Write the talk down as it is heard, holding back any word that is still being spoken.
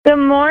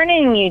Good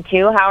morning, you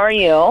two. How are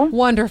you?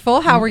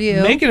 Wonderful. How are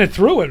you? Making it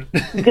through it.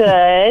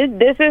 Good.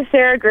 This is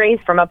Sarah Grace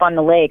from up on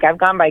the lake. I've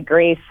gone by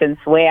Grace since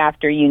way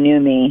after you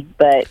knew me,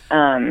 but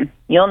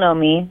you'll know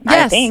me,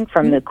 Yes. I think,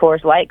 from the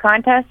Coors Light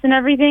contest and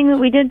everything that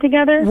we did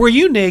together. Were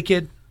you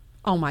naked?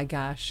 Oh my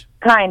gosh.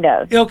 Kind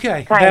of.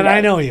 Okay, Kind then of.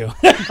 I know you.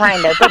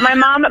 Kind of. But my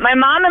mom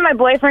and my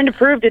boyfriend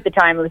approved at the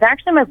time. It was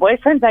actually my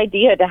boyfriend's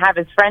idea to have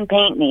his friend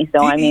paint me.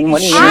 So, I mean,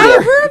 what do you I do?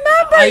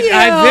 remember you.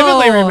 I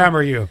vividly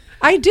remember you.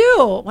 I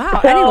do. Wow.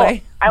 So,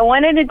 Anyway. I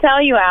wanted to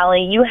tell you,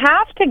 Allie, you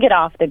have to get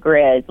off the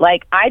grid.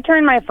 Like, I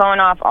turn my phone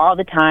off all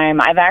the time.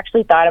 I've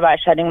actually thought about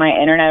shutting my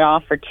internet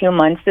off for 2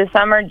 months this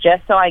summer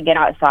just so I get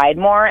outside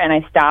more and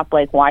I stop,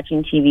 like,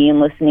 watching TV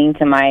and listening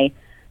to my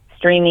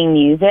streaming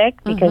music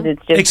because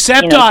it's just,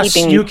 Except us.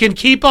 You can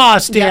keep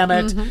us, damn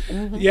it.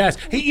 Yes.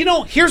 Hey,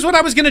 here's what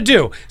I was going to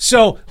do.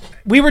 So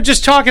we were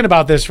just talking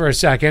about this for a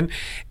second,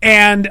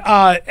 and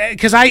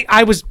because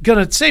I was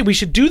going to say we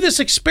should do this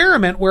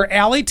experiment where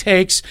Allie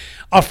takes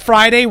a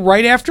Friday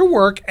right after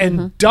work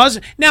and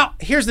does. Now,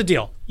 here's the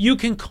deal. You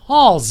can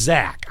call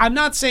Zach. I'm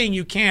not saying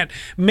you can't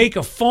make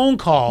a phone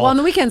call. Well, on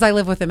the weekends, I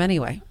live with him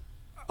anyway.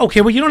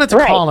 Okay, well, you don't have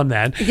to call him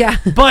then. Yeah.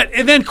 But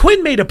and then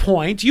Quinn made a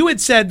point. You had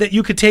said that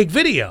you could take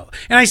video,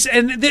 and I said,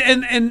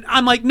 and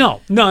I'm like,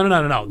 no.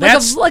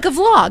 That's like a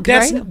vlog,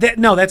 that's right?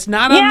 that's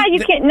not. Yeah,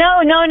 you can't.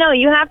 No.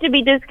 You have to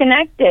be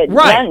disconnected.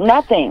 Right.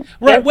 Nothing.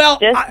 Right.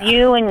 Just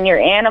you and your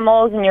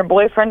animals and your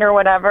boyfriend or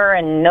whatever,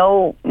 and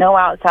no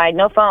outside,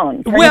 no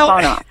phone. Turn Well, your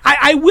phone off.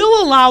 I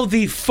will allow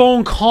the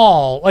phone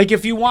call. Like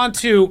if you want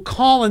to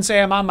call and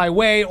say I'm on my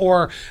way,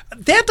 or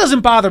that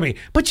doesn't bother me.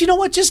 But you know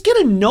what? Just get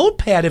a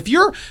notepad. If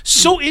you're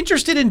so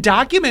interested in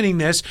documenting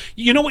this,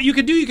 you know what you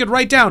could do? You could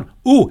write down,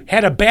 ooh,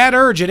 had a bad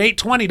urge at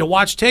 8:20 to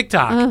watch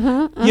TikTok.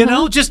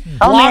 Just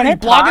blog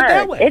it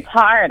that way. It's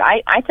hard.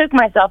 I took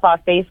myself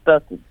off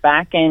Facebook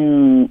back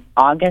in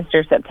August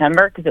or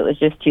September because it was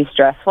just too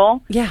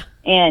stressful. Yeah.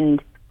 And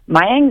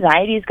my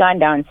anxiety's gone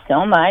down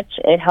so much.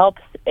 It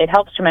helps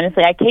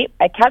tremendously.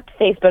 I kept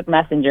Facebook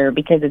Messenger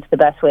because it's the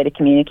best way to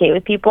communicate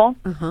with people.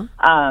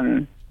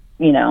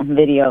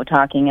 Video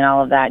talking and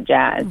all of that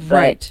jazz.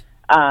 Right.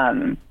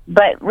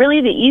 But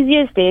really the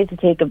easiest days to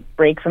take a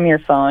break from your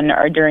phone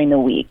are during the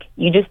week.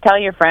 You just tell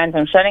your friends,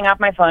 I'm shutting off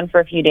my phone for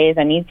a few days.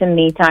 I need some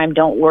me time.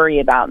 Don't worry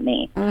about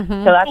me. So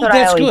that's what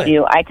I always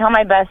do. I tell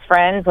my best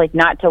friends, like,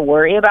 not to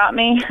worry about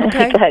me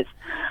because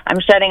I'm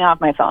shutting off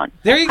my phone.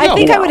 There you go. I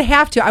think I would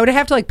have to. I would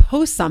have to, like,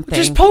 post something.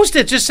 Just post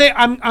it. Just say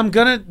I'm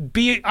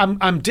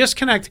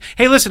disconnected.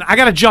 Hey, listen, I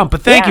got to jump,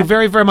 but thank you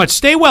very, very much.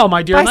 Stay well,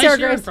 my dear. Bye, nice Sarah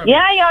hearing Grace. from you.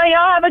 Yeah,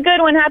 y'all have a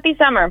good one. Happy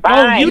summer.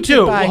 Bye. Oh, you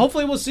too. Bye. Well,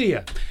 hopefully we'll see you.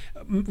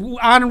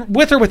 On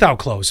with or without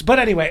clothes. But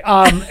anyway,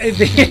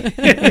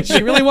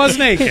 she really was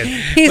naked.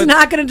 He's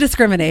not going to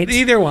discriminate.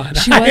 Either one.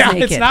 She was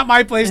naked. It's not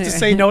my place to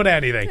say no to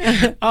anything.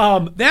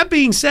 That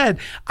being said,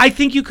 I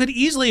think you could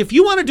easily, if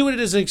you want to do it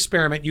as an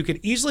experiment, you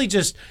could easily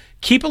just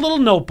keep a little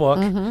notebook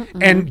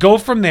and go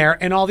from there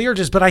and all the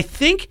urges. But I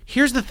think,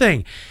 here's the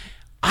thing.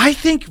 I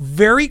think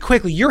very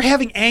quickly, you're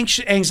having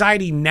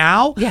anxiety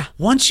now. Yeah.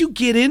 Once you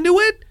get into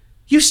it,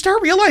 you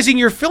start realizing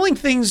you're feeling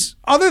things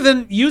other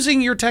than using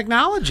your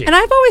technology. And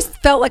I've always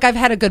felt like I've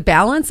had a good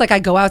balance. Like I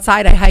go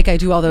outside, I hike, I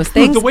do all those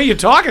things. The way you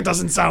talk, it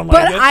doesn't sound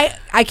like but it.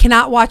 I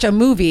cannot watch a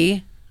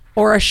movie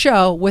or a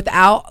show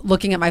without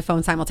looking at my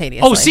phone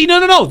simultaneously. Oh, see,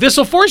 no. This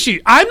will force you.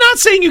 I'm not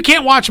saying you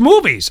can't watch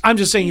movies. I'm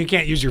just saying you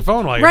can't use your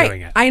phone while you're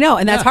doing it. I know,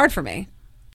 and that's hard for me.